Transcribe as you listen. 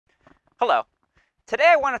Hello. Today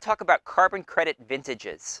I want to talk about carbon credit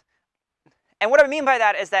vintages. And what I mean by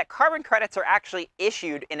that is that carbon credits are actually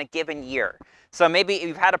issued in a given year. So maybe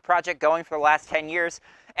you've had a project going for the last 10 years,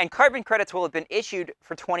 and carbon credits will have been issued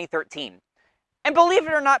for 2013. And believe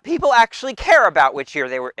it or not, people actually care about which year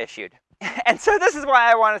they were issued. And so this is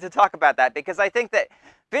why I wanted to talk about that, because I think that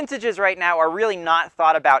vintages right now are really not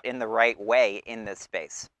thought about in the right way in this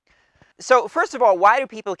space. So first of all, why do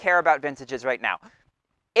people care about vintages right now?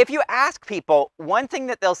 If you ask people, one thing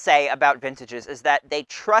that they'll say about vintages is that they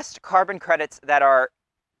trust carbon credits that are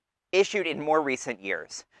issued in more recent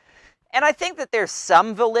years. And I think that there's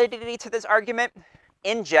some validity to this argument.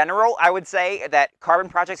 In general, I would say that carbon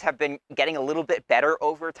projects have been getting a little bit better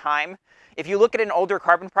over time. If you look at an older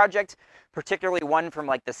carbon project, particularly one from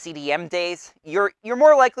like the CDM days, you're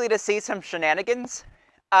more likely to see some shenanigans.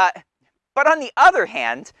 But on the other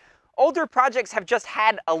hand, older projects have just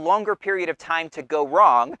had a longer period of time to go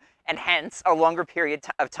wrong, and hence a longer period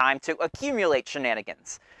of time to accumulate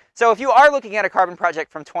shenanigans. So if you are looking at a carbon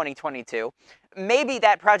project from 2022, maybe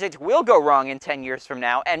that project will go wrong in 10 years from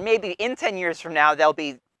now, and maybe in 10 years from now they'll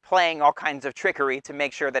be playing all kinds of trickery to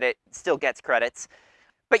make sure that it still gets credits.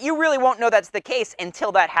 But you really won't know that's the case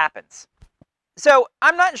until that happens. So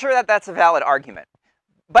I'm not sure that that's a valid argument.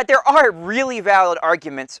 But there are really valid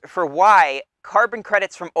arguments for why carbon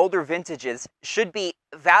credits from older vintages should be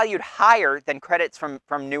valued higher than credits from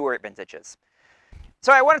newer vintages.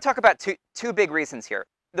 So I want to talk about two big reasons here.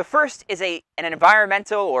 The first is an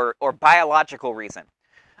environmental or biological reason.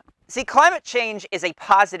 See, climate change is a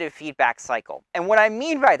positive feedback cycle. And what I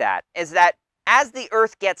mean by that is that as the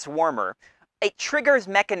Earth gets warmer, it triggers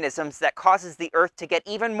mechanisms that causes the Earth to get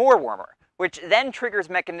even more warmer, which then triggers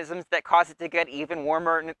mechanisms that cause it to get even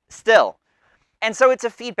warmer still. And so it's a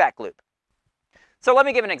feedback loop. So let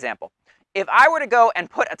me give an example. If I were to go and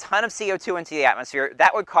put a ton of CO2 into the atmosphere,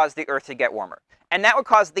 that would cause the Earth to get warmer. And that would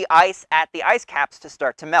cause the ice at the ice caps to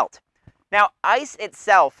start to melt. Now, ice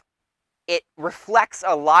itself, it reflects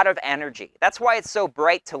a lot of energy. That's why it's so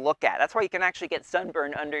bright to look at. That's why you can actually get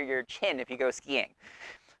sunburn under your chin if you go skiing.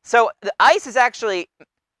 So the ice is actually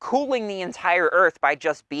cooling the entire Earth by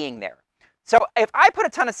just being there. So if I put a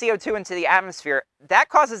ton of CO2 into the atmosphere, that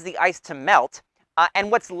causes the ice to melt.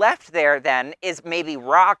 And what's left there then is maybe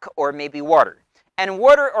rock or maybe water. And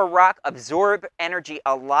water or rock absorb energy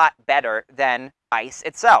a lot better than ice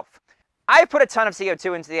itself. I put a ton of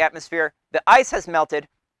CO2 into the atmosphere, the ice has melted,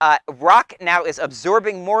 rock now is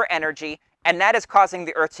absorbing more energy, and that is causing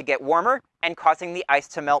the Earth to get warmer and causing the ice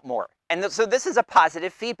to melt more. And so this is a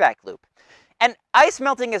positive feedback loop. And ice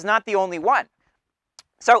melting is not the only one.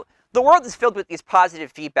 So the world is filled with these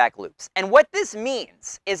positive feedback loops. And what this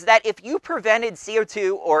means is that if you prevented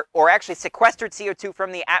CO2 or actually sequestered CO2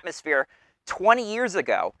 from the atmosphere 20 years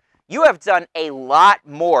ago, you have done a lot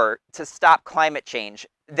more to stop climate change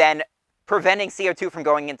than preventing CO2 from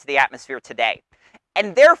going into the atmosphere today.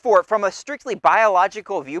 And therefore, from a strictly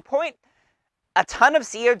biological viewpoint, a ton of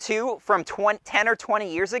CO2 from 10 or 20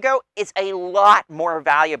 years ago is a lot more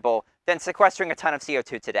valuable than sequestering a ton of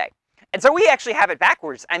CO2 today. And so we actually have it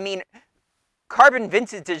backwards. I mean, carbon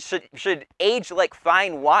vintages should age like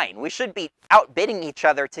fine wine. We should be outbidding each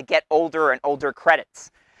other to get older and older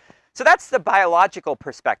credits. So that's the biological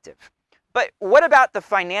perspective. But what about the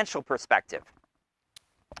financial perspective?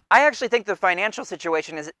 I actually think the financial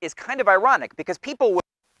situation is kind of ironic, because people would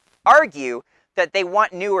argue that they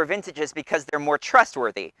want newer vintages because they're more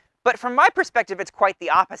trustworthy. But from my perspective, it's quite the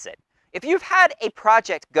opposite. If you've had a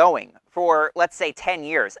project going for, let's say, 10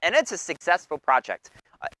 years, and it's a successful project,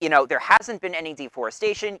 there hasn't been any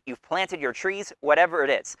deforestation, you've planted your trees, whatever it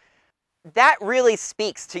is, that really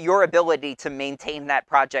speaks to your ability to maintain that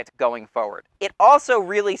project going forward. It also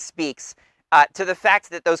really speaks to the fact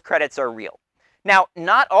that those credits are real. Now,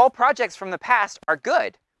 not all projects from the past are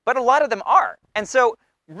good, but a lot of them are. And so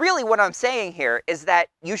really what I'm saying here is that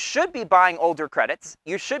you should be buying older credits.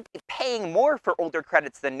 You should be paying more for older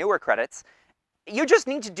credits than newer credits. You just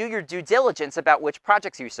need to do your due diligence about which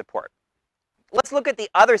projects you support. Let's look at the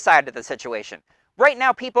other side of the situation. Right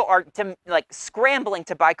now, people are scrambling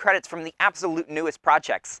to buy credits from the absolute newest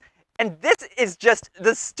projects. And this is just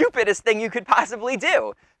the stupidest thing you could possibly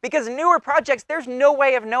do. Because newer projects, there's no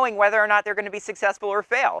way of knowing whether or not they're going to be successful or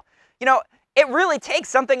fail. It really takes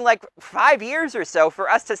something like 5 years or so for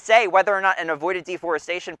us to say whether or not an avoided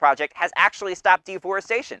deforestation project has actually stopped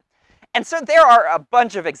deforestation. And so there are a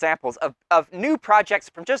bunch of examples of new projects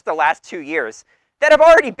from just the last 2 years that have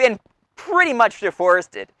already been pretty much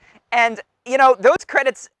deforested. And, those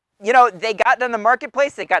credits, they got in the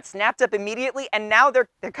marketplace, they got snapped up immediately, and now they're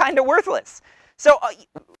kind of worthless. So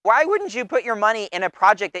why wouldn't you put your money in a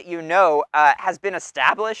project that you know has been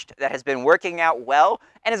established, that has been working out well,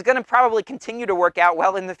 and is going to probably continue to work out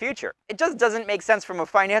well in the future? It just doesn't make sense from a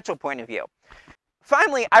financial point of view.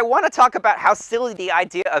 Finally, I want to talk about how silly the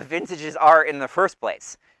idea of vintages are in the first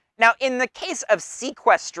place. Now, in the case of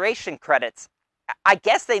sequestration credits, I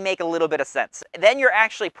guess they make a little bit of sense. Then you're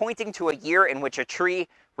actually pointing to a year in which a tree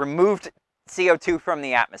removed CO2 from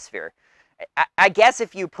the atmosphere. I guess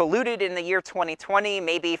if you polluted in the year 2020,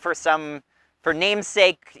 maybe for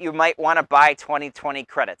namesake, you might want to buy 2020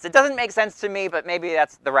 credits. It doesn't make sense to me, but maybe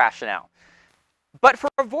that's the rationale. But for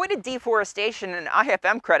avoided deforestation and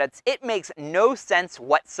IFM credits, it makes no sense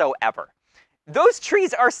whatsoever. Those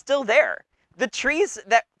trees are still there. The trees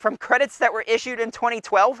from credits that were issued in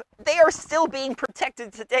 2012, they are still being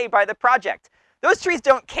protected today by the project. Those trees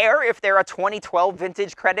don't care if they're a 2012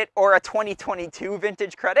 vintage credit or a 2022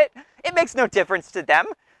 vintage credit. It makes no difference to them.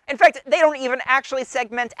 In fact, they don't even actually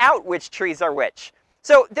segment out which trees are which.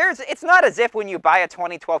 So it's not as if when you buy a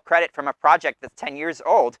 2012 credit from a project that's 10 years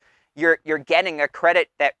old, you're getting a credit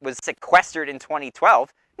that was sequestered in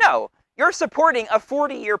 2012. No, you're supporting a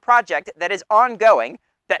 40-year project that is ongoing,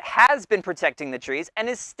 that has been protecting the trees and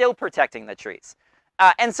is still protecting the trees.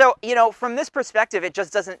 And so, from this perspective, it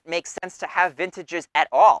just doesn't make sense to have vintages at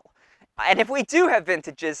all. And if we do have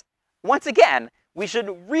vintages, once again, we should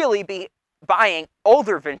really be buying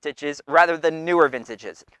older vintages rather than newer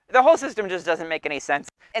vintages. The whole system just doesn't make any sense.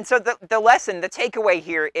 And so the takeaway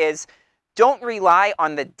here is, don't rely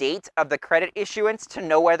on the date of the credit issuance to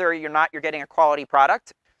know whether or not you're getting a quality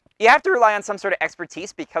product. You have to rely on some sort of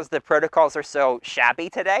expertise because the protocols are so shabby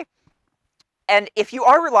today. And if you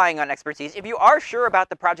are relying on expertise, if you are sure about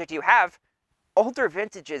the project you have, older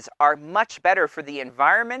vintages are much better for the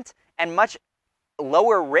environment and much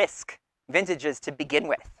lower risk vintages to begin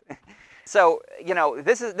with. So,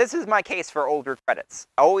 this is my case for older credits.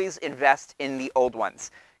 Always invest in the old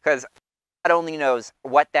ones, because God only knows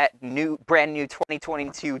what that brand new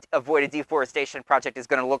 2022 avoided deforestation project is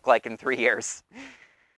going to look like in 3 years.